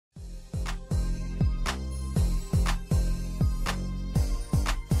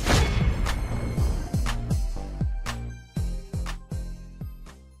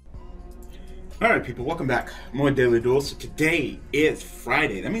Alright people, welcome back. More Daily Duels. So today is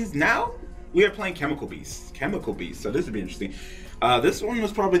Friday. That means now we are playing Chemical Beast. Chemical Beast, so this would be interesting. This one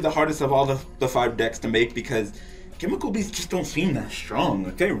was probably the hardest of all the 5 decks to make because Chemical Beasts just don't seem that strong.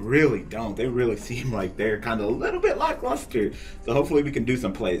 Like, they really don't. They really seem like they're kind of a little bit lackluster. So hopefully we can do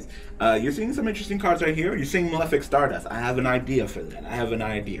some plays. You're seeing some interesting cards right here. You're seeing Malefic Stardust. I have an idea for that. I have an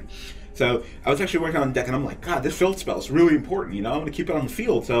idea. So I was actually working on the deck and I'm like, God, this field spell is really important, you know? I'm going to keep it on the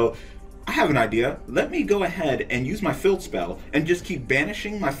field. So I have an idea. Let me go ahead and use my field spell and just keep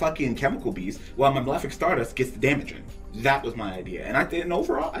banishing my fucking Chemical Beast while my Malefic Stardust gets the damage in. That was my idea. And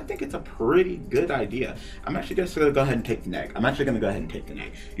overall, I think it's a pretty good idea. I'm actually just going to go ahead and take the neg.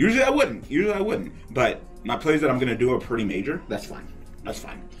 Usually I wouldn't. But my plays that I'm going to do are pretty major. That's fine. That's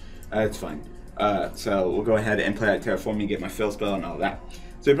fine. That's fine. So we'll go ahead and play that Terraform and get my field spell and all that.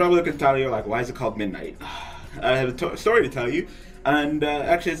 So you're probably looking at the title, you're like, why is it called Midnight? I have a story to tell you. And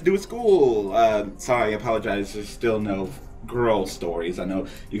actually, it's to do with school. Sorry, I apologize. There's still no girl stories. I know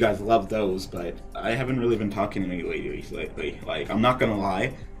you guys love those, but I haven't really been talking to any ladies lately. Like, I'm not gonna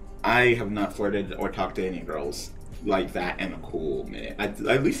lie, I have not flirted or talked to any girls like that in a cool minute.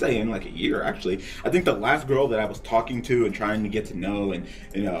 At least say in like a year, actually. I think the last girl that I was talking to and trying to get to know and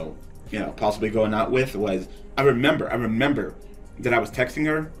you know, possibly going out with was I remember that I was texting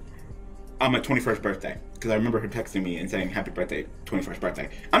her on my 21st birthday. Because I remember her texting me and saying, happy birthday, 21st birthday.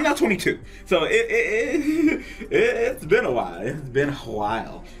 I'm now 22. So it's been a while. It's been a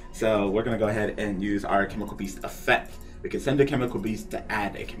while. So we're going to go ahead and use our Chemical Beast effect. We can send a Chemical Beast to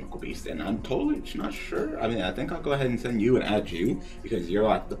add a Chemical Beast. And I'm totally not sure. I mean, I think I'll go ahead and send you and add you. Because you're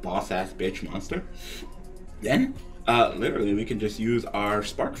like the boss-ass bitch monster. Then, literally, we can just use our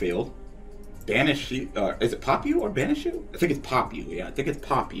Spark Field. Banish you. Is it pop you or banish you? I think it's pop you. Yeah, I think it's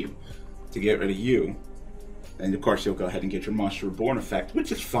pop you. To get rid of you. And of course, you'll go ahead and get your Monster Reborn effect,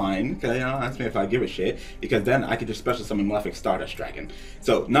 which is fine. Okay, ask me if I give a shit, because then I could just special summon Malefic Stardust Dragon.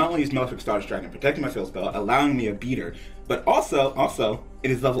 So not only is Malefic Stardust Dragon protecting my field spell, allowing me a beater, but also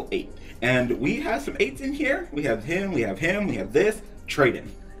it is level 8, and we have some 8s in here. We have him, we have this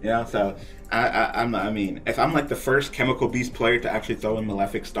trading. You know, so I mean, if I'm like the first Chemical Beast player to actually throw in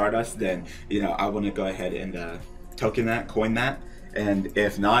Malefic Stardust, then you know I want to go ahead and token that, coin that. And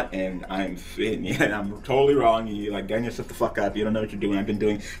if not, and I'm totally wrong, you like gang yourself the fuck up, you don't know what you're doing. I've been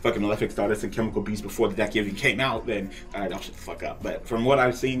doing fucking Malefic Stardust and Chemical Beast before the deck even came out, then alright, I'll shut the fuck up. But from what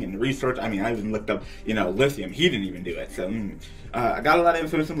I've seen in the research, I mean, I even looked up, you know, Lithium. He didn't even do it. So I got a lot of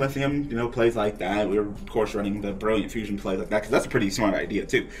influence from Lithium, you know, plays like that. We were of course running the Brilliant Fusion plays like that, because that's a pretty smart idea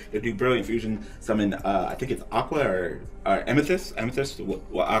too. To do Brilliant Fusion, summon I think it's Aqua or Amethyst,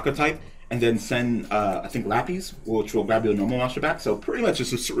 Aqua type. And then send, I think, Lapis, which will grab your normal monster back. So pretty much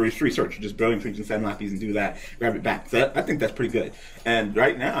just a research. Just Brilliant Fusion, send Lapis and do that, grab it back. So I think that's pretty good. And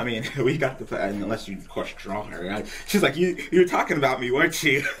right now, I mean, we got the, unless you, of course, draw her. Right? She's like, you were talking about me, weren't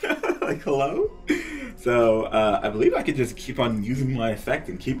you? Like, hello? So I believe I could just keep on using my effect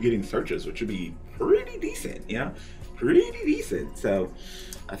and keep getting searches, which would be pretty decent, you know? Pretty decent. So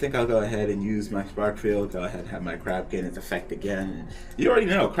I think I'll go ahead and use my Spark Field, go ahead and have my Crab gain its effect again. You already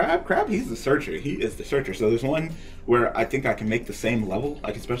know, Crab, he's the searcher. He is the searcher. So there's one where I think I can make the same level,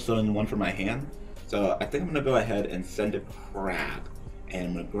 like especially in the one for my hand. So I think I'm gonna go ahead and send a Crab, and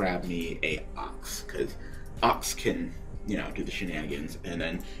I'm gonna grab me a Ox, because Ox can, you know, do the shenanigans. And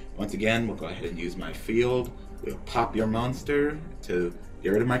then once again, we'll go ahead and use my field. We'll pop your monster to get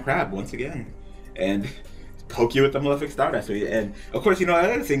rid of my Crab once again. And poke you with the Malefic Stardust. And of course, you know,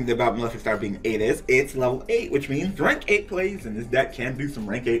 another thing about Malefic Star being 8 is it's level 8, which means rank 8 plays, and this deck can do some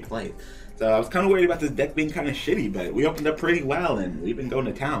rank 8 plays. So I was kind of worried about this deck being kind of shitty, but we opened up pretty well and we've been going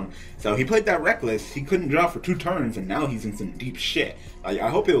to town. So he played that Reckless, he couldn't draw for 2 turns, and now he's in some deep shit. Like, I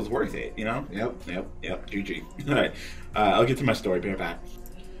hope it was worth it, you know? Yep, GG. Alright, I'll get to my story, be right back.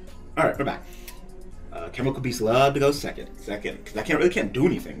 Alright, we're back. Chemical Beast love to go second, because I really can't do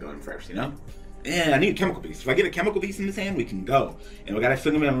anything going first, you know? Yeah, I need a Chemical Beast. If I get a Chemical Beast in his hand, we can go. And we got our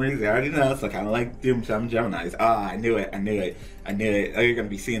single memories. I already know, so I kind of like Doom 7 Geminis. Ah, I knew it. Oh, you're going to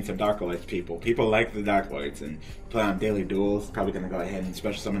be seeing some Darklords, people. People like the Darklords and play on Daily Duels. Probably going to go ahead and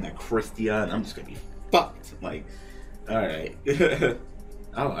special summon that Christia, and I'm just going to be fucked. Like, alright.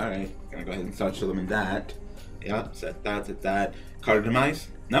 Oh, alright. Gonna go ahead and start summoning that. Yep, set that. Card Demise?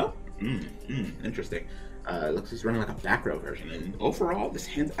 No? Interesting. Looks like he's running like a back row version, and overall this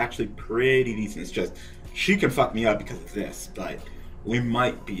hand's actually pretty decent. It's just she can fuck me up because of this, but we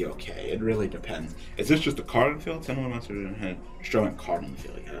might be okay. It really depends. Is this just a card in the field? Someone wants to show a card in the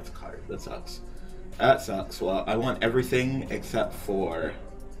field. Yeah, that's a card. That sucks. Well, I want everything except for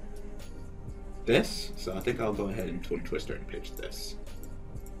this, so I think I'll go ahead and Twin Twister and pitch this.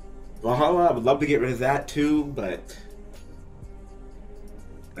 Valhalla, I would love to get rid of that too, but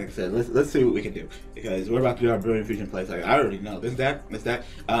like I said, let's see what we can do, because we're about to do our Brilliant Fusion plays. Like, I already know this that.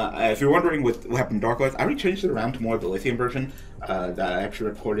 If you're wondering what happened to Darklord, I already changed it around to more of the Lithium version. That I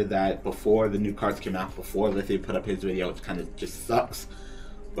actually recorded that before the new cards came out, before Lithium put up his video. It kind of just sucks,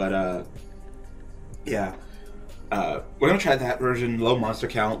 but yeah. We're gonna try that version, low monster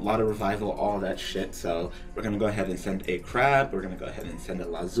count, a lot of revival, all that shit. So we're gonna go ahead and send a crab. We're gonna go ahead and send a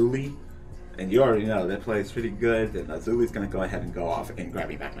Lazuli. And you already know that play is pretty good. And Azuli's gonna go ahead and go off and grab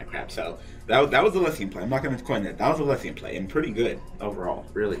me back my crab. So that was a Lithium play. I'm not gonna coin it. That was a Lithium play, and pretty good overall.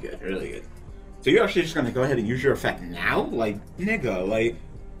 Really good, really good. So you're actually just gonna go ahead and use your effect now? Like, nigga, like,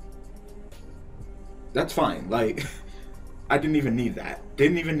 that's fine. Like, I didn't even need that.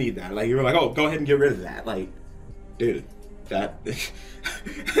 Didn't even need that. Like, you were like, oh, go ahead and get rid of that. Like, dude, that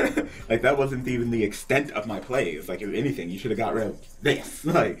like, that wasn't even the extent of my plays. Like, if anything, you should have got rid of this.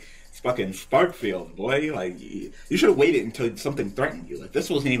 Like, it's fucking Sparkfield, boy. Like, you should have waited until something threatened you. Like,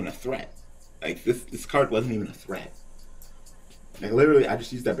 this wasn't even a threat. Like, this card wasn't even a threat. Like, literally, I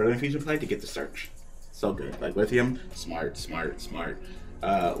just used that Brilliant Fusion play to get the search. So good. Like, Lithium, smart, smart, smart.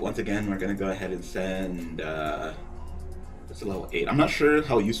 Once again, we're gonna go ahead and send it's a level 8. I'm not sure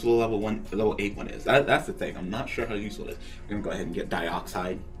how useful level 8 one is. That's the thing. I'm not sure how useful it is. We're gonna go ahead and get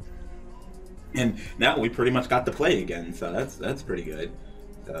Dioxide. And now we pretty much got the play again, so that's pretty good.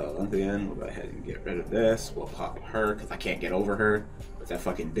 So once again, we'll go ahead and get rid of this. We'll pop her, because I can't get over her with that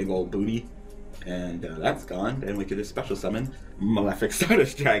fucking big old booty. And that's gone. And we could just special summon Malefic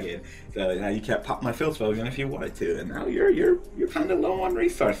Stardust Dragon. So now you can't pop my field spell again if you wanted to. And now you're kind of low on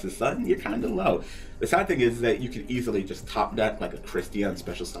resources, son. You're kind of low. The sad thing is that you can easily just top deck like a Christia and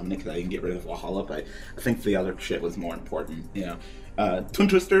special summon it, because I didn't get rid of Valhalla, but I think the other shit was more important. You know, Twin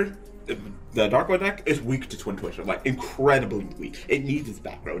Twister. The Darklord deck is weak to Twin Twister, like incredibly weak. It needs its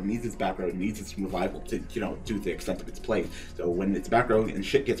back row, it needs its back row, it needs its revival to, you know, do the extent of its play. So when its back row and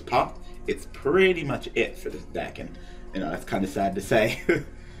shit gets popped, it's pretty much it for this deck, and you know, that's kind of sad to say.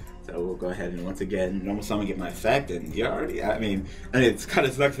 So we'll go ahead and once again normal summon, get my effect, and you already, I mean it's kind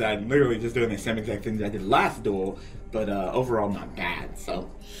of sucks that I'm literally just doing the same exact thing that I did last duel, but overall not bad. So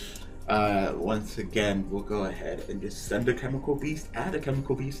once again, we'll go ahead and just send a Chemical Beast, add a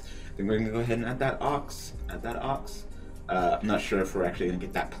Chemical Beast. Then we're gonna go ahead and add that Ox, I'm not sure if we're actually gonna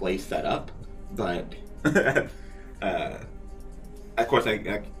get that play set up, but of course I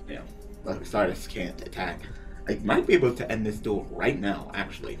you know, like Stardust can't attack. I might be able to end this duel right now,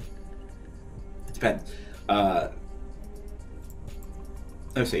 actually. It depends.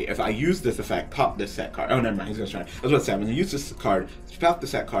 Let's see, if I use this effect, pop this set card. Oh, never mind, he's gonna try. I was about to say, I'm gonna use this card, pop the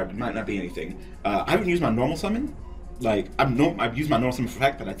set card, it might not be anything. I haven't used my normal summon. Like, I've used my normal summon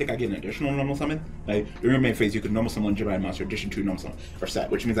effect, but I think I get an additional normal summon. Like, during your main phase, you can normal summon Jedi monster, addition to normal summon, or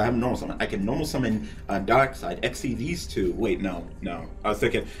set, which means I have a normal summon. I can normal summon Darkseid, XC these two. Wait, no. I was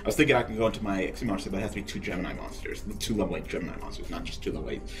thinking I can go into my XC monster, but it has to be 2 Gemini monsters, 2 level 8 Gemini monsters, not just 2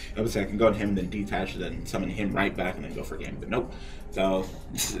 level 8. I would say I can go to him, and then detach, then summon him right back, and then go for a game, but nope. So,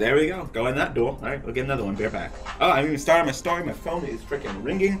 there we go. Go in that duel. Alright, we'll get another one. Bear back. Oh, I haven't even started my story. My phone is freaking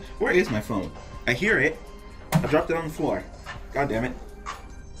ringing. Where is my phone? I hear it. I dropped it on the floor. God damn it.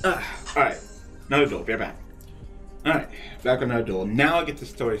 Alright. Another duel. Bear back. Alright. Back on another duel. Now I get the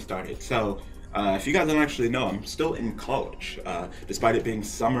story started. So, if you guys don't actually know, I'm still in college. Despite it being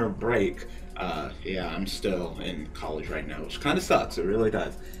summer break, yeah, I'm still in college right now, which kind of sucks. It really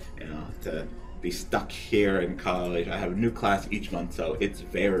does. You know, to be stuck here in college. I have a new class each month, so it's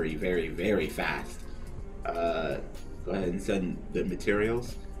very, very, very fast. Go ahead and send the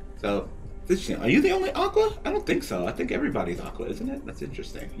materials. So, are you the only Aqua? I don't think so. I think everybody's Aqua, isn't it? That's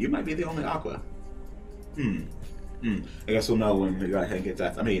interesting. You might be the only Aqua. I guess we'll know when we go ahead and get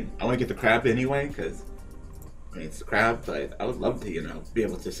that. I mean, I want to get the crab anyway, because I mean, it's the crab, but I would love to, you know, be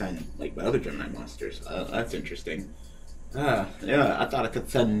able to send, like, my other Gemini monsters. That's interesting. Yeah, I thought I could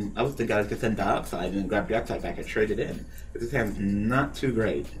send, I was thinking I could send Dioxide and then grab Dioxide back and trade it in. But this hand's not too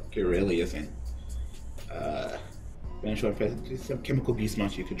great. It really isn't. Banish one present, do some Chemical Beast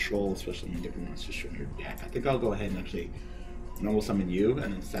monster you control, especially in different monsters from your deck. I think I'll go ahead and actually normal summon you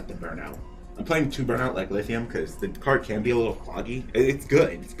and then set the Burnout. I'm playing 2 Burnout like Lithium because the card can be a little cloggy. It's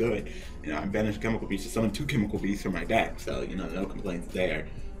good, it's good. You know, I banished Chemical Beast to summon 2 Chemical Beasts from my deck, so, you know, no complaints there.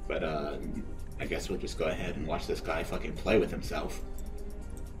 But, I guess we'll just go ahead and watch this guy fucking play with himself.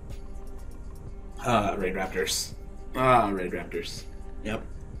 Raid Raptors. Raid Raptors. Yep.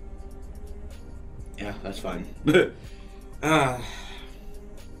 Yeah, that's fine. It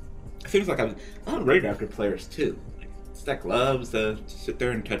seems like I'm a lot of Raid Raptor players too. Like, Stack loves to sit there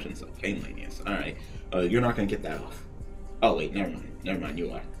and touch himself. Pain Manias. Alright. You're not gonna get that off. Oh wait, never mind. Never mind,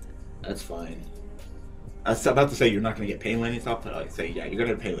 you are. That's fine. I was about to say you're not gonna get pain landings off, but I say yeah, you're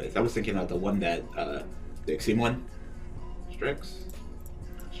gonna get pain landings. I was thinking of the one that the extreme one. Strikes.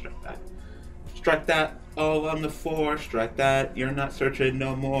 Strike that. Strike that. Oh, on the 4. Strike that. You're not searching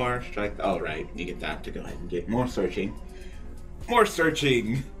no more. Strike. All right, you get that to go ahead and get more searching. More searching.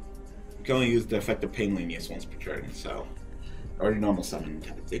 You can only use the effective pain lanius once per turn, so. Or normal summon.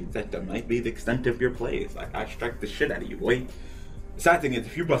 I think that might be the extent of your plays. Like, I strike the shit out of you, boy. The sad thing is,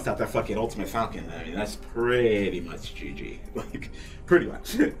 if you bust out that fucking Ultimate Falcon, I mean, that's pretty much GG. Like, pretty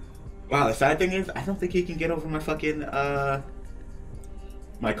much. Wow, the sad thing is, I don't think he can get over my fucking,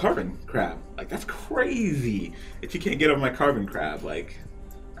 my Carbon Crab. Like, that's crazy. If you can't get over my Carbon Crab, like,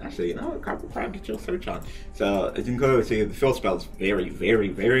 actually, you know what, Carbon Crab, get your search on. So, as you can go see, the fill spell is very, very,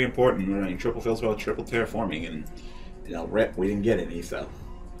 very important. We're running triple fill spell, triple terraforming, and, you know, rip, we didn't get any, so.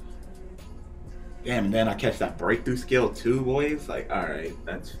 Damn, and then I catch that breakthrough skill too, boys. Like, alright,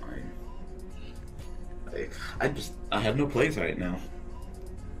 that's fine. Like, I have no plays right now.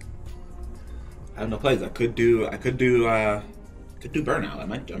 I have no plays. I could do burnout. I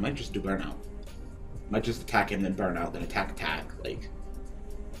might just do burnout. I might just attack him, then burnout, then attack. Like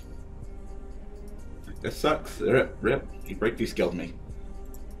this sucks. Rip. He breakthrough skilled me.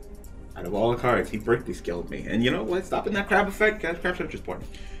 Out of all the cards, he breakthrough skilled me. And you know what? Stopping that crab effect, crab shot just important.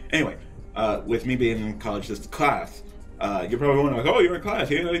 Anyway. With me being in college, this class, you're probably wondering, like, oh, you're in class.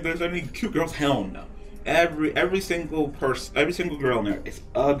 You know, there's any cute girls? Hell no. Every single person, every single girl in there is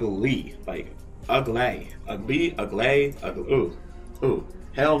ugly. Like, ugly. Ooh.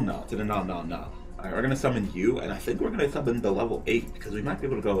 Hell no. To the no. Alright, we're gonna summon you, and I think we're gonna summon the level 8 because we might be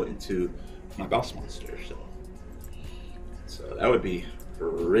able to go into my boss monster. So that would be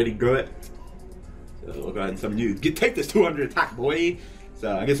pretty good. So we'll go ahead and summon you. Take this 200 attack, boy.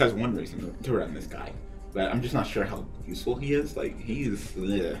 So I guess that's one reason to run this guy, but I'm just not sure how useful he is. Like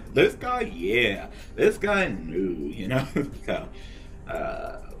this guy, yeah, this guy, no, you know. So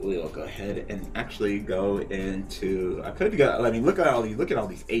we'll go ahead and actually go into. I could go. I mean, look at all these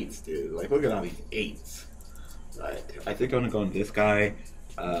 8s, dude. Like, look at all these 8s. But I think I'm gonna go into this guy.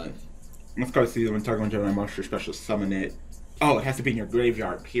 Let's go see when Targon General Monster Special summon it. Oh, it has to be in your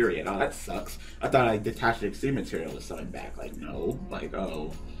graveyard, period. Oh, that sucks. I thought I detached the extreme material to summon back. Like, no. Like,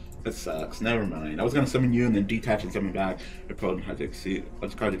 oh, that sucks. Never mind. I was going to summon you and then detach and summon back. Your opponent has to exceed.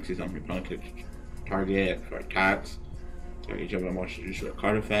 Let's card exceeds on your opponent. Target for attacks. Target Gemini monster use for a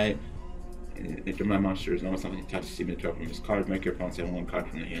card effect. If Gemini monster is almost something attached to extreme material from this card, make your opponent send one card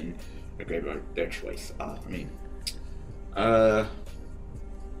from the hand or graveyard. Their choice.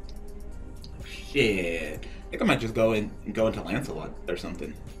 Shit. I think I might just go into Lancelot or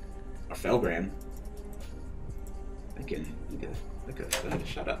something. Or Felgran. Thinking,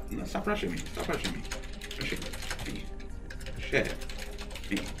 shut up. No, stop rushing me. Rushing me. Shit.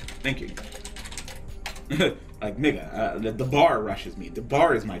 Thank you. Like, nigga, the bar rushes me. The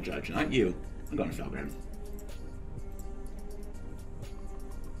bar is my judge, not you. I'm going to Felgran.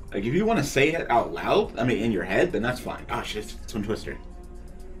 Like, if you want to say it out loud, I mean, in your head, then that's fine. Oh, shit, it's Twin Twister.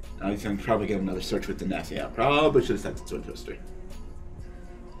 He's going to probably get another search with the nest. Yeah, probably should have said the Twin Twister.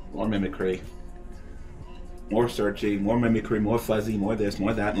 More mimicry. More searching, more mimicry, more fuzzy, more this,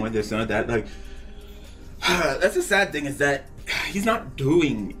 more that, more this, more that. Like, that's the sad thing, is that he's not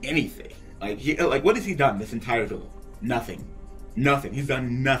doing anything. Like, what has he done this entire duel? Nothing. Nothing. He's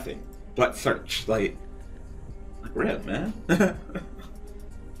done nothing but search. Like rip, man.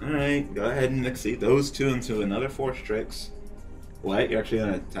 Alright, go ahead and exceed those 2 into another 4 tricks. What? You're actually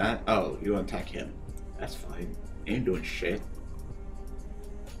gonna attack? Oh, you wanna attack him. That's fine. He ain't doing shit.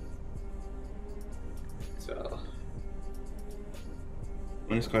 So.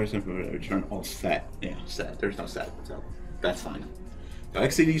 When this card is simple, return all set. Yeah, set. There's no set, so that's fine. So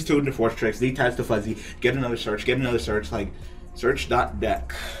exceed these 2 into 4 tricks, detach the fuzzy, get another search, like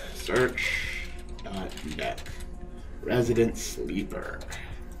search.deck. Search.deck. Resident Sleeper.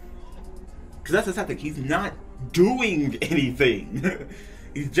 Because that's the sad thing, he's not doing anything.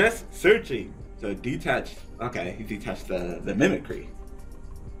 He's just searching. So detach. Okay, he detached the mimicry.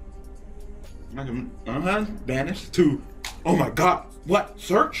 Banish to. Oh my god. What?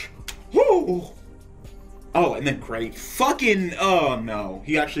 Search? Woo! Oh, and then great. Fucking. Oh no.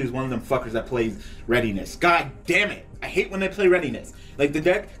 He actually is one of them fuckers that plays readiness. God damn it. I hate when they play readiness. Like, the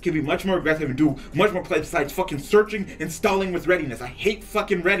deck can be much more aggressive and do much more play besides fucking searching and stalling with readiness. I hate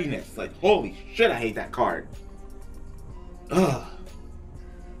fucking readiness. Like, holy shit, I hate that card. Ugh.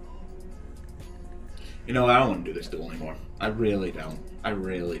 You know, I don't want to do this duel anymore. I really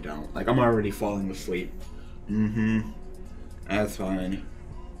don't. Like, I'm already falling asleep. That's fine.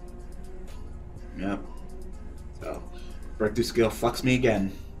 Yep. So, breakthrough skill fucks me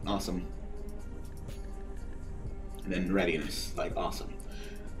again. Awesome. And then readiness. Like, awesome.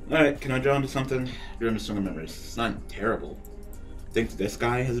 Alright, can I draw into something? Draw into Song of Memories. It's not terrible. I think this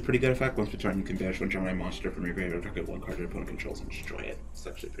guy has a pretty good effect. Once per turn, you can banish one generate monster from your graveyard, target one card your opponent controls, and destroy it. It's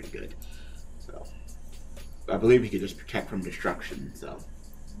actually pretty good. So, I believe you could just protect from destruction. So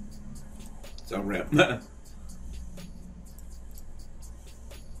rip.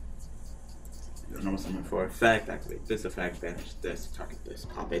 Normal summon for effect. Activate this effect. Banish this. Target this.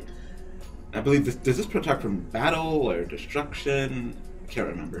 Pop it. I believe this. Does this protect from battle or destruction? I can't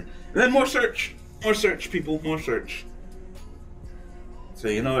remember. And then more search. More search, people. More search. So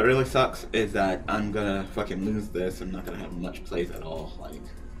you know what really sucks is that I'm gonna fucking lose this. I'm not gonna have much plays at all. Like,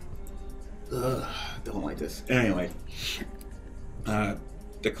 ugh, don't like this. Anyway,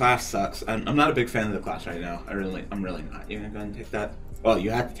 the class sucks. I'm not a big fan of the class right now. I'm really not. You're gonna take that? Well,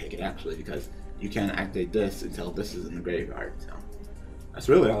 you have to take it actually because you can't activate this until this is in the graveyard. So that's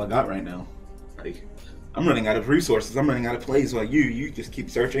really all I got right now. Like, I'm running out of resources. I'm running out of plays while you just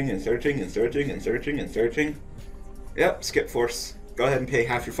keep searching and searching and searching and searching and searching. Yep, skip force. Go ahead and pay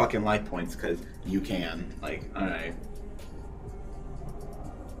half your fucking life points, because you can. Like, alright.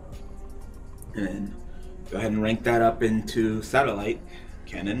 And then go ahead and rank that up into satellite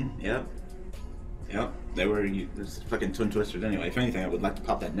cannon. Yep. Yep. They were there's fucking twin twisters anyway. If anything, I would like to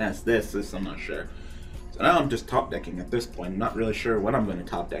pop that nest. This, I'm not sure. So now I'm just top decking at this point. I'm not really sure what I'm going to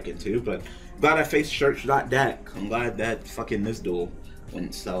top deck into, but I'm glad I faced Church.deck. I'm glad that fucking this duel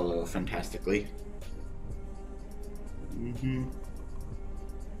went so fantastically.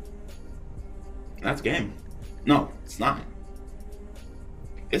 That's game. No, it's not.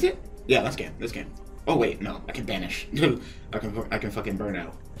 Is it? Yeah, that's game. This game. Oh wait, no, I can banish. I can fucking burn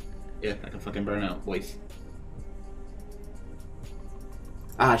out. Yeah, I can fucking burn out, boys.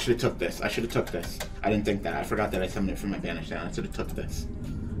 Ah, I should have took this. I should have took this. I didn't think that. I forgot that I summoned it from my banish down. I should have took this.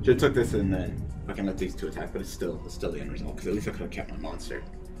 Should have took this and then fucking let these two attack. But it's still the end result because at least I could have kept my monster.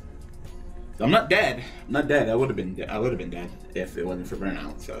 So I'm not dead. I'm not dead. I would have been dead if it wasn't for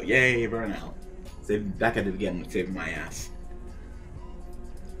burnout. So yay, burnout. Back at it again with saving my ass.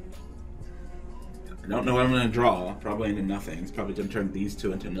 I don't know what I'm gonna draw. Probably into nothing. It's probably gonna turn these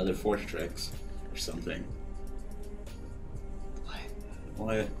two into another force tricks or something.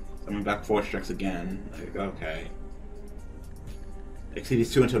 What? Coming back force tricks again. Like, okay. I see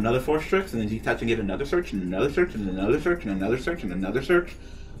these two into another force tricks, and then detach and get another search, and another search, and another search, and another search, and another search.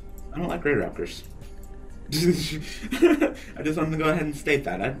 I don't like Grey Raptors. I just wanted to go ahead and state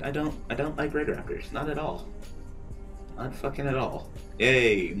that. I don't like Red Raptors. Not at all. Not fucking at all.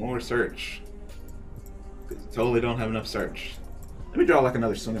 Yay, more search. Totally don't have enough search. Let me draw like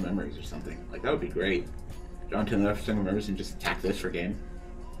another Song of Memories or something. Like, that would be great. Draw into another Song of Memories and just attack this for game.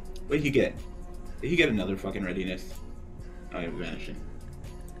 What did you get? Did you get another fucking readiness? Oh, you're vanishing.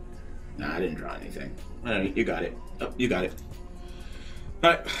 Nah, I didn't draw anything. Alright, you got it. Oh, you got it.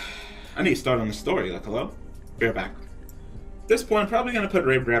 Alright. I need to start on the story, like, hello? Bear back. At this point, I'm probably going to put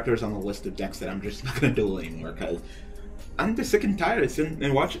Raid Raptors on the list of decks that I'm just not going to duel anymore, because I'm just sick and tired of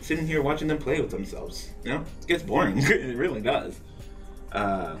sitting here watching them play with themselves. You know? It gets boring. It really does.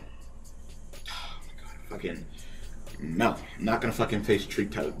 Oh my god, fucking... No, I'm not going to fucking face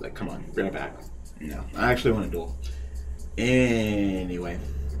Treat Toad. Like, come on, bear back. No, I actually want to duel. Anyway.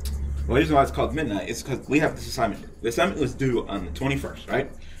 Well, the reason why it's called Midnight is because we have this assignment. The assignment was due on the 21st,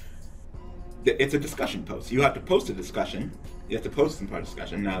 right? It's a discussion post. You have to post a discussion. You have to post some part of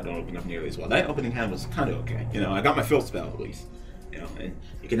discussion. Now, don't open up nearly as well. That opening hand was kind of okay. You know, I got my fill spell at least. You know, and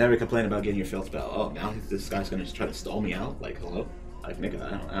you can never complain about getting your fill spell. Oh, now this guy's gonna try to stall me out? Like, hello? Like, nigga,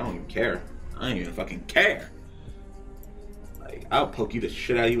 I don't even care. I don't even fucking care. Like, I'll poke you the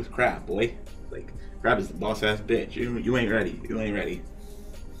shit out of you with Crab, boy. Like, Crab is the boss ass bitch. You ain't ready. You ain't ready.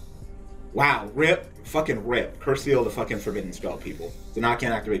 Wow, rip. Fucking rip. Curse Seal the fucking Forbidden Spell, people. So now I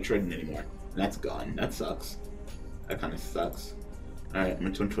can't activate Trident anymore. And that's gone. That sucks. That kind of sucks. Alright, I'm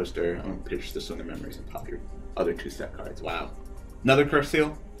gonna Twin Twister. I'm gonna pitch the Song of Memories and pop your other two set cards. Wow. Another Curse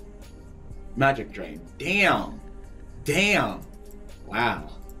Seal? Magic Drain. Damn. Damn. Wow.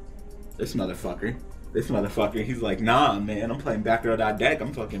 This motherfucker. He's like, nah, man, I'm playing backrow.deck.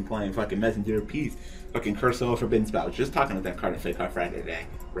 I'm fucking playing fucking Messenger of Peace. Fucking Curse Seal Forbidden Spell. I was just talking with that card in Fake Card Friday today.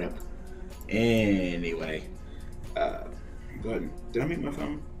 Rip. Anyway. Go ahead. Did I mute my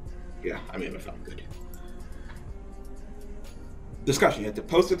phone? Yeah, I made my phone. Good. Discussion. You have to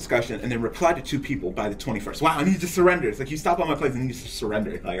post a discussion and then reply to two people by the 21st. Wow, and he just surrenders. Like, you stop all my plays and he just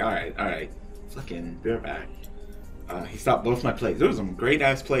surrender. Like, alright. Fucking bear back. He stopped both my plays. There was some great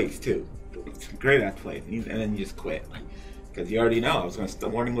ass plays too. Some great ass plays. And then you just quit. Like, because you already know I was going to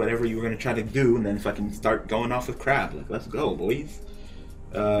start warning whatever you were going to try to do and then fucking start going off with Crab. Like, let's go, boys.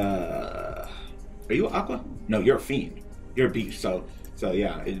 Are you Aqua? No, you're a fiend. You're a beast. So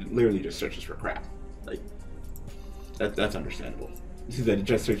yeah, it literally just searches for crap. Like that's understandable. You see that it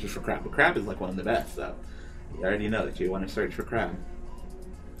just searches for crap, but crap is like one of the best. So you already know that you want to search for crap.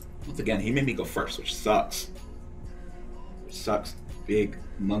 Once again, he made me go first, which sucks. Which sucks. Big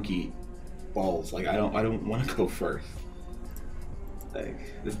monkey balls. Like I don't want to go first.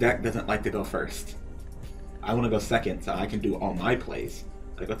 Like this deck doesn't like to go first. I want to go second so I can do all my plays.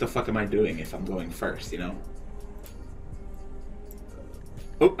 Like what the fuck am I doing if I'm going first, you know?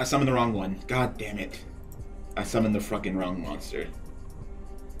 Oh, I summoned the wrong one. God damn it. I summoned the fucking wrong monster.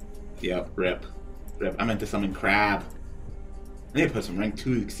 Yep, rip. Rip. I meant to summon Crab. I need to put some rank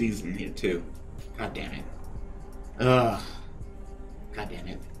 2 Xyz in here too. God damn it. Ugh. God damn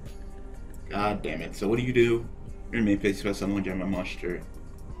it. God damn it. So what do? Your main phase for someone general monster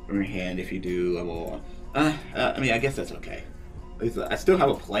from your hand if you do level. I mean, I guess that's okay. I still have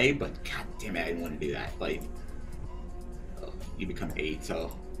a play, but god damn it, I didn't want to do that. Like, oh, you become 8,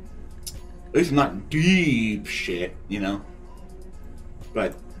 so at least not deep shit, you know.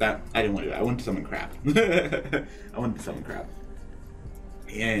 But that I didn't want to do that. I wanted to summon Crab. I wanted to summon Crab.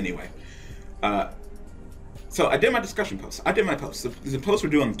 Yeah, anyway, so I did my discussion post. I did my post. The post were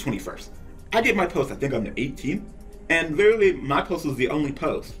due on the 21st. I did my post, I think, on the 18th. And literally, my post was the only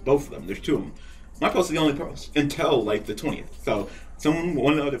post. Both of them. There's 2 of them. My post is the only post until, like, the 20th. So,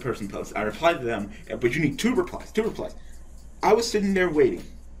 one other person posts. I replied to them, but you need 2 replies. 2 replies. I was sitting there waiting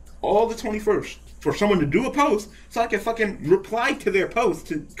all the 21st for someone to do a post so I could fucking reply to their post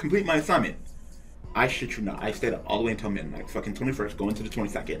to complete my assignment. I shit you not. I stayed up all the way until midnight. Fucking 21st, going to the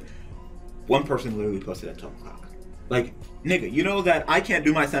 22nd. One person literally posted at 12 o'clock. Like, nigga, you know that I can't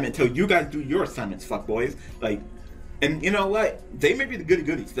do my assignment until you guys do your assignments, fuck boys. Like, and you know what? They may be the goody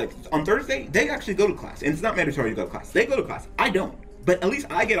goodies. Like, on Thursday, they actually go to class. And it's not mandatory to go to class. They go to class. I don't. But at least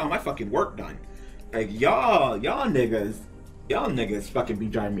I get all my fucking work done. Like, y'all niggas fucking be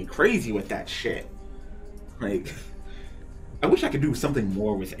driving me crazy with that shit. Like, I wish I could do something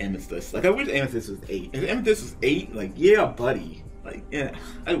more with Amethyst. Like, I wish Amethyst was 8. If Amethyst was 8, like, yeah, buddy. Like, yeah,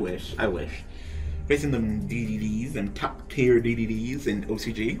 I wish. Facing them DDDs and top tier DDDs in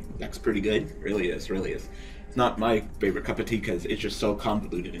OCG, that's pretty good. Really is. It's not my favorite cup of tea because it's just so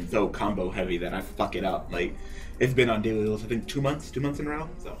convoluted and so combo heavy that I fuck it up. Like, it's been on Daily Duels, I think 2 months in a row.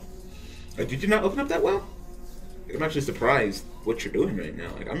 So, did you not open up that well? I'm actually surprised what you're doing right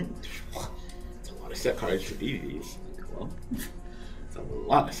now. Like, it's a lot of set cards for DVDs. Well, it's a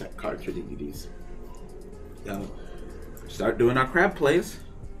lot of set cards for DVDs. So, start doing our crab plays.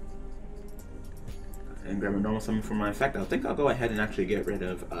 And grab a normal summon for my effect. I think I'll go ahead and actually get rid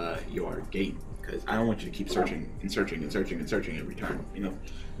of your gate. Because I don't want you to keep searching every turn, you know?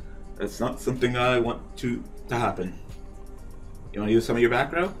 That's not something I want to happen. You want to use some of your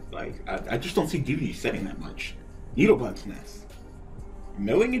back row? Like, I just don't see DVDs setting that much. Needlebug's Nest.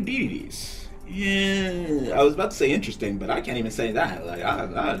 Milling and DVDs. Yeah, I was about to say interesting, but I can't even say that. Like,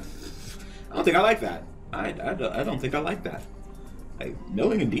 I don't think I like that. I don't think I like that. Like,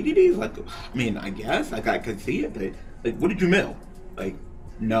 milling and DVDs? Like, I mean, I guess. Like, I could see it, but, like, what did you mill? Like,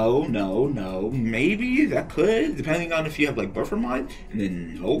 no. Maybe that could, depending on if you have, like, buffer mine. And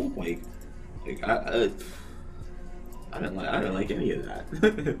then, no. Like I didn't like any of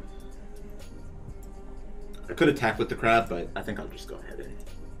that. I could attack with the crab, but I think I'll just go ahead and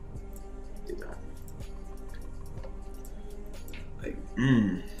do that. Like,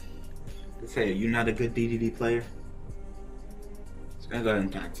 let's say, are you not a good DDD player? Just gonna go ahead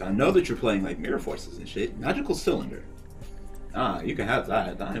and attack. So I know that you're playing like Mirror Forces and shit. Magical Cylinder. You can have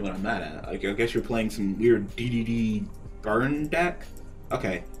that. That's not what I'm mad at. Like, I guess you're playing some weird DDD burn deck.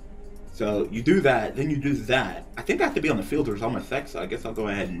 Okay. So you do that, then you do that. I think I have to be on the field to resolve my effects, so I guess I'll go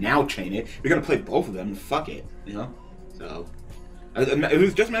ahead and now chain it. You're gonna play both of them, fuck it, you know? So, if it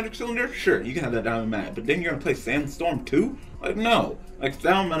was just Magic Cylinder, sure, you can have that down in mat. But then you're gonna play Sandstorm too? Like, no. Like,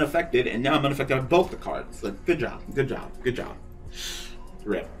 now I'm unaffected, and now I'm unaffected by both the cards. Like, good job.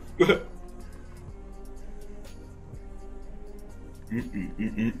 Rip.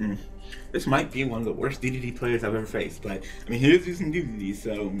 This might be one of the worst DDD players I've ever faced, but I mean, he is using DDD,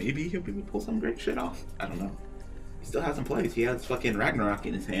 so maybe he'll be able to pull some great shit off. I don't know. He still has some plays. He has fucking Ragnarok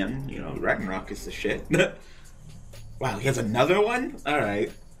in his hand. You know, Ragnarok is the shit. Wow, he has another one?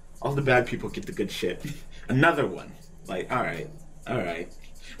 Alright. All the bad people get the good shit. Another one. Like, alright.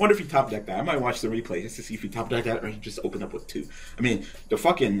 Wonder if he top decked that. I might watch the replay just to see if he top decked that or he just opened up with 2. I mean, the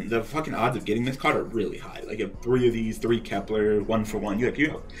fucking odds of getting this card are really high. Like, you have 3 of these, 3 Kepler, 1 for 1. You have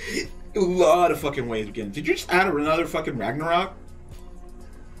a lot of fucking ways of getting. Did you just add another fucking Ragnarok?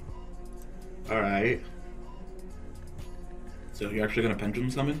 Alright. So you're actually gonna Pendulum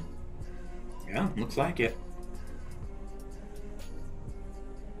summon? Yeah, looks like it.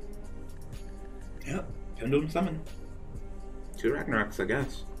 Yep, Pendulum summon. 2 Ragnaroks, I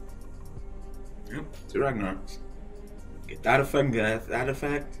guess. Yep, 2 Ragnaroks. Get that effect, get that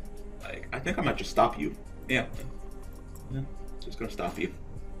effect. Like, I think I might just stop you. Yeah. Just gonna stop you.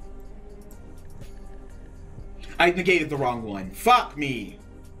 I negated the wrong one. Fuck me!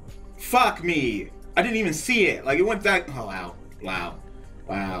 Fuck me! I didn't even see it. Like, it went back. Oh, wow. Wow.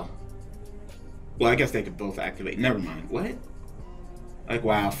 Wow. Well, I guess they could both activate. Never mind. What? Like,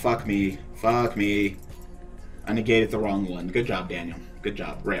 wow. Fuck me. Fuck me. I negated the wrong one. Good job, Daniel. Good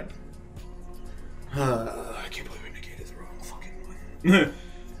job. Rip. I can't believe I negated the wrong fucking one.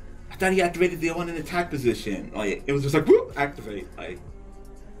 I thought he activated the one in attack position. Like, it was just like, whoop, activate. Like,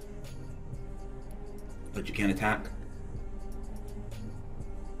 but you can't attack.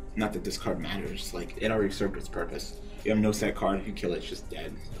 Not that this card matters. Like, it already served its purpose. You have no set card. If you kill it, it's just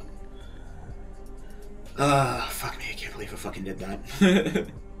dead. So. Fuck me. I can't believe I fucking did that.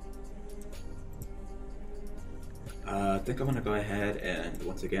 I think I'm gonna go ahead and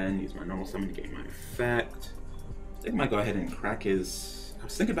once again use my normal summon to gain my effect. I think I might go ahead and crack his. I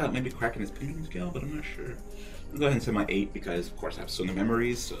was thinking about maybe cracking his Pendulum skill, but I'm not sure. I'll go ahead and set my 8 because, of course, I have Sona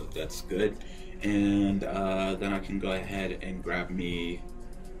Memories, so that's good. And then I can go ahead and grab me.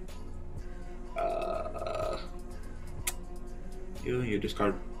 You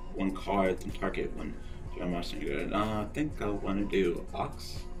discard 1 card and target 1. I think I want to do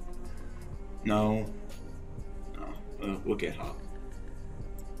Ox. No. We'll get Hawk.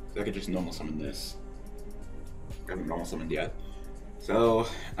 So I could just normal summon this. I haven't normal summoned yet. So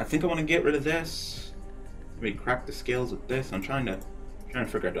I think I want to get rid of this. Maybe crack the scales with this. I'm trying to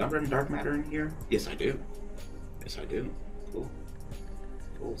figure out. Do I run Dark Matter in here? Yes, I do. Yes, I do. Cool.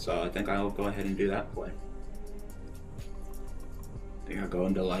 Cool. So I think I'll go ahead and do that play. I think I'll go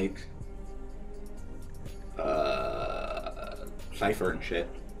into like Cypher and shit.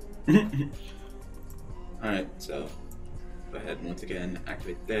 Alright, so go ahead and once again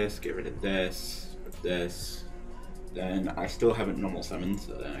activate this, get rid of this, with this. Then I still haven't normal summoned,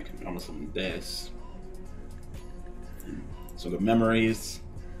 so then I can normal summon this. So the memories,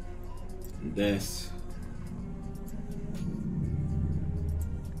 and this.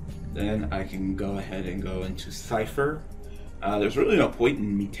 Then I can go ahead and go into Cypher. There's really no point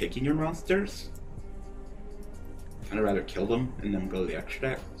in me taking your monsters. I'd rather kill them and then go to the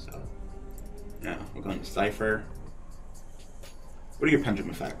extra deck, so. Yeah, we're going to Cypher. What are your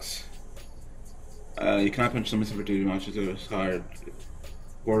Pendulum effects? You cannot punch summon for 2 monsters to this card.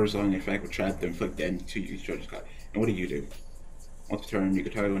 Borders on the effect with trap to inflict damage to each charge card. And what do you do? Once per turn, you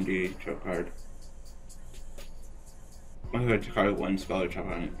can target 1D trap card. One card to card 1 spell or trap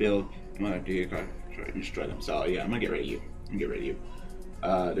on the field, and one do card and destroy them. So yeah, I'm gonna get rid of you.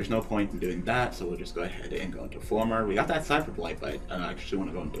 There's no point in doing that, so we'll just go ahead and go into full armor. We got that Cypher Blight, but I actually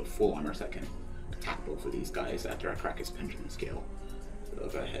want to go into full armor so I can attack both of these guys after I crack his Pendulum scale. So I'll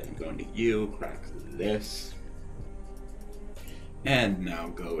go ahead and go into you, crack this, and now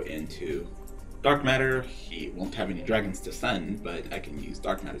go into Dark Matter. He won't have any dragons to send, but I can use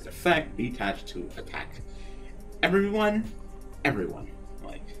Dark Matter's effect, detach to attack everyone.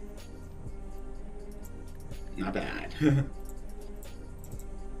 Like, not bad.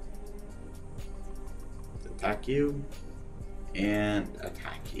 Attack you and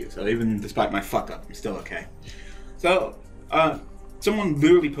attack you. So even despite my fuck up, I'm still okay. So someone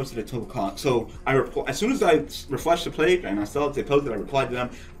literally posted a total con. So as soon as I refreshed the page and I saw it, they posted, I replied to them,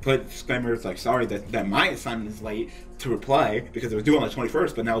 put disclaimers like, sorry that my assignment is late to reply because it was due on the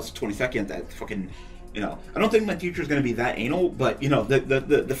 21st, but now it's the 22nd. That fucking, you know, I don't think my teacher's gonna be that anal, but you know,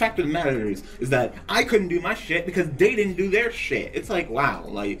 the fact of the matter is that I couldn't do my shit because they didn't do their shit. It's like, wow,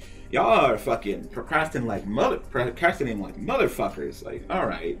 like, y'all are fucking procrastinating like motherfuckers. Like,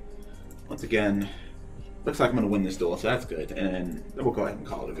 alright. Once again, looks like I'm gonna win this duel, so that's good. And then we'll go ahead and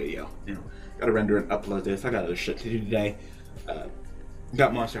call it a video. You know, gotta render and upload this. I got other shit to do today.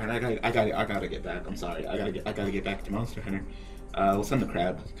 Got Monster Hunter. I gotta get back. I'm sorry. I gotta get back to Monster Hunter. We'll send the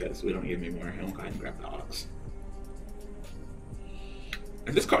crab because we don't need any more. And we'll go ahead and grab the ox.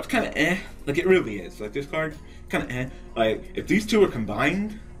 Like, this card's kind of eh. Like, it really is. Like, this card kind of eh. Like, if these two are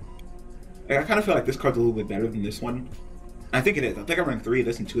combined, like, I kind of feel like this card's a little bit better than this one. I think it is. I think I run 3 of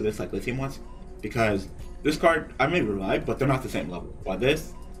this and 2 of this like Lithium was, because this card I may revive, but they're not the same level. While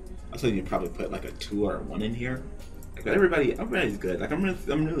this, I was thinking you'd probably put like a 2 or a 1 in here. Like, everybody's good. Like, I'm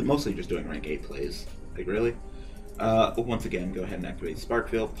really mostly just doing rank 8 plays. Like, really. Once again, go ahead and activate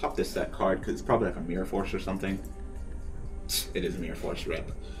Sparkfield. Pop this set card because it's probably like a Mirror Force or something. It is a Mirror Force,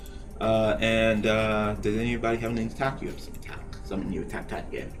 rip. Does anybody have any attack? You have some attack. Summon you, tap tap,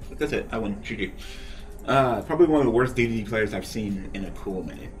 yeah. But that's it, I win, GG. Probably one of the worst DDD players I've seen in a cool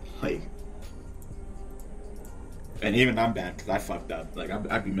minute. Like, and even I'm bad because I fucked up. Like,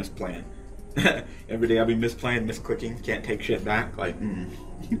 I'd be misplaying. Every day I'll be misplaying, misclicking, can't take shit back. Like,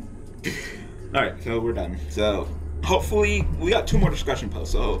 Alright, so we're done. So, hopefully, we got 2 more discussion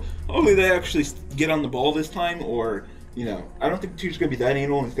posts. So, hopefully they actually get on the ball this time, or, you know, I don't think Tuesday's gonna be that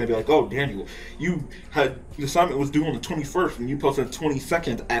anal, and it's gonna be like, oh, Daniel, you had, the assignment was due on the 21st, and you posted the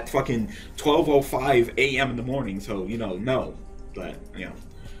 22nd at fucking 12:05 a.m. in the morning, so, you know, no. But, you know,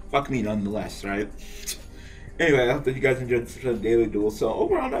 fuck me nonetheless, right? Anyway, I hope that you guys enjoyed the Daily Duels. So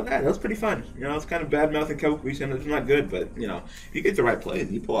overall, not bad. That was pretty fun. You know, it's kind of bad mouthing Chemical Beast, and it's not good, but you know, if you get the right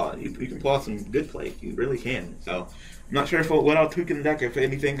plays, you can pull out some good plays. You really can. So I'm not sure what I'll tweak in the deck. If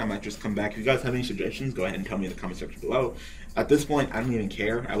anything, I might just come back. If you guys have any suggestions, go ahead and tell me in the comment section below. At this point, I don't even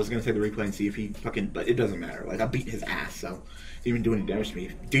care. I was gonna say the replay and see if he fucking, but it doesn't matter. Like I beat his ass, so he didn't even do any damage to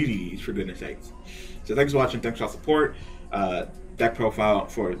me. DDDs for goodness sakes. So thanks for watching. Thanks for all support. Deck profile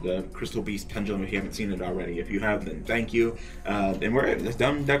for the Crystal Beast Pendulum if you haven't seen it already. If you have, then thank you. And we're at this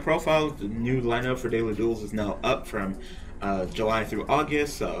done deck profile. The new lineup for Daily Duels is now up from July through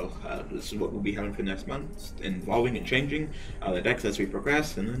August, so this is what we'll be having for next month, evolving and changing the decks as we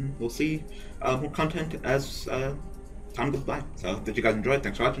progress, and then we'll see more content as time goes by. So did you guys enjoy it?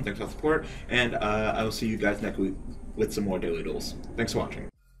 Thanks for watching, thanks for the support, and I will see you guys next week with some more Daily Duels. Thanks for watching.